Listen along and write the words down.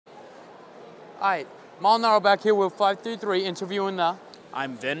All right, Malnaro back here with 533 interviewing the...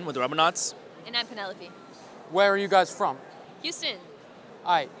 I'm Vin with the Robonauts. And I'm Penelope. Where are you guys from? Houston.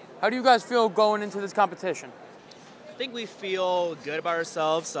 All right, how do you guys feel going into this competition? I think we feel good about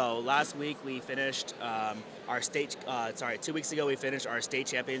ourselves. So last week we finished our state, 2 weeks ago we finished our state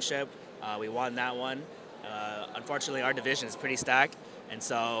championship. We won that one. Unfortunately, our division is pretty stacked, and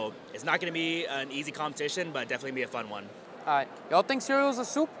so it's not going to be an easy competition, but definitely be a fun one. All right, y'all think cereal is a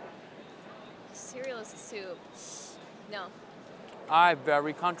soup? Cereal is a soup. No. All right,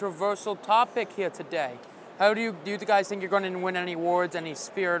 very controversial topic here today. How do you guys think you're going to win any awards, any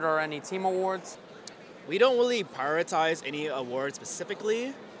spirit or any team awards? We don't really prioritize any awards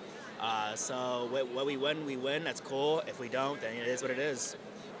specifically. So what we win, that's cool. If we don't, then it is what it is.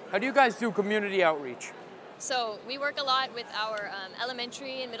 How do you guys do community outreach? So we work a lot with our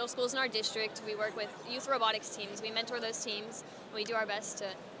elementary and middle schools in our district. We work with youth robotics teams. We mentor those teams. We do our best to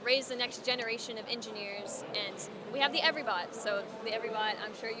raise the next generation of engineers. And we have the Everybot. So the Everybot,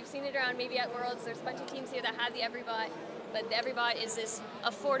 I'm sure you've seen it around maybe at Worlds. There's a bunch of teams here that have the Everybot. But the Everybot is this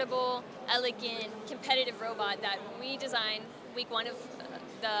affordable, elegant, competitive robot that we designed week one of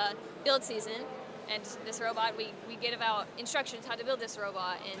the build season. And this robot, we give out instructions how to build this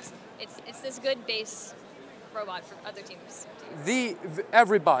robot. And it's this good base robot for other teams. The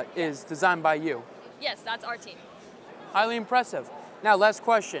Everybot is designed by you? Yes, that's our team. Highly impressive. Now, last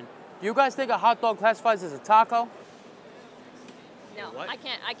question. Do you guys think a hot dog classifies as a taco? No, What? I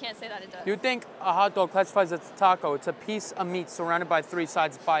can't say that it does. Do you think a hot dog classifies as a taco? It's a piece of meat surrounded by 3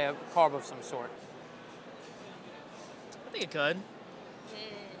 sides by a carb of some sort. I think it could. Mm.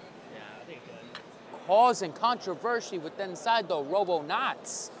 Yeah, I think it could. Causing controversy with inside the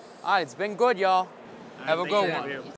Robonauts. All right, it's been good, y'all. Have a good one.